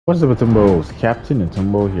What's up, Atumbo? It's Captain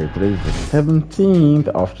Atumbo here. Today is the 17th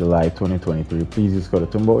of July 2023. Please use code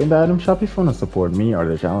Atumbo in the item shop if you want to support me or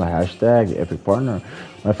the channel. Hashtag Epic Partner.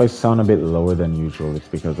 If I sound a bit lower than usual, it's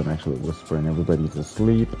because I'm actually whispering. Everybody's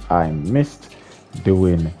asleep. I missed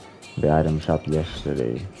doing the item shop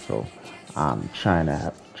yesterday, so I'm trying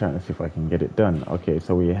to see if I can get it done. Okay,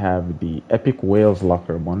 so we have the Epic Whales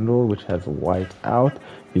Locker Bundle, which has white out,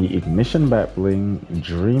 the Ignition Bat Bling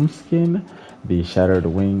Dream Skin, the Shattered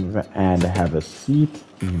Wings, and have a Seat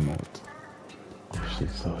emote. Oh,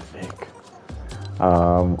 she's so thick.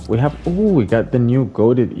 We got the new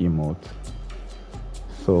goated emote.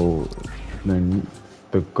 So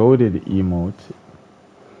the goated emote,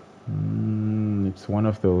 it's one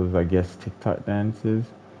of those, I guess, TikTok dances.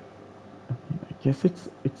 I guess it's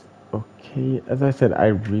okay. As I said,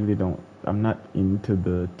 I'm not into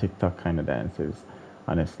the TikTok kind of dances,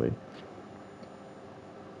 honestly.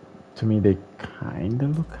 To me, they kind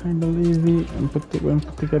of look kind of lazy and when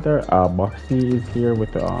put together. Boxy is here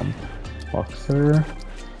with the boxer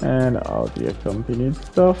and all the accompanied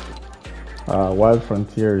stuff. Wild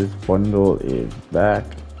Frontier's bundle is back.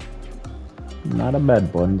 Not a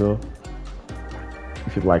bad bundle.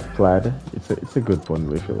 If you like plaid, it's a good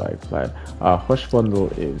bundle if you like plaid. Hush bundle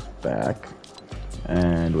is back,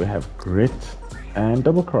 and we have grit and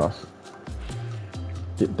double cross.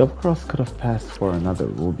 The double cross could have passed for another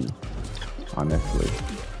ruby, honestly.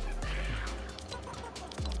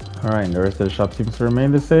 Alright, the rest of the shop seems to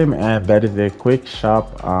remain the same, and that is a quick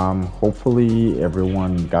shop. Hopefully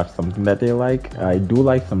everyone got something that they like. I do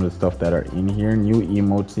like some of the stuff that are in here. New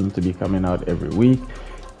emotes seem to be coming out every week,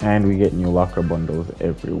 and we get new locker bundles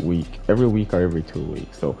every week or every 2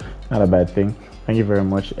 weeks, so not a bad thing. Thank you very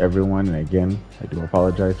much, everyone, and again, I do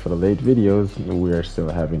apologize for the late videos. We are still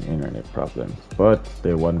having internet problems, but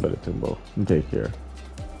stay one better Atumbo and take care.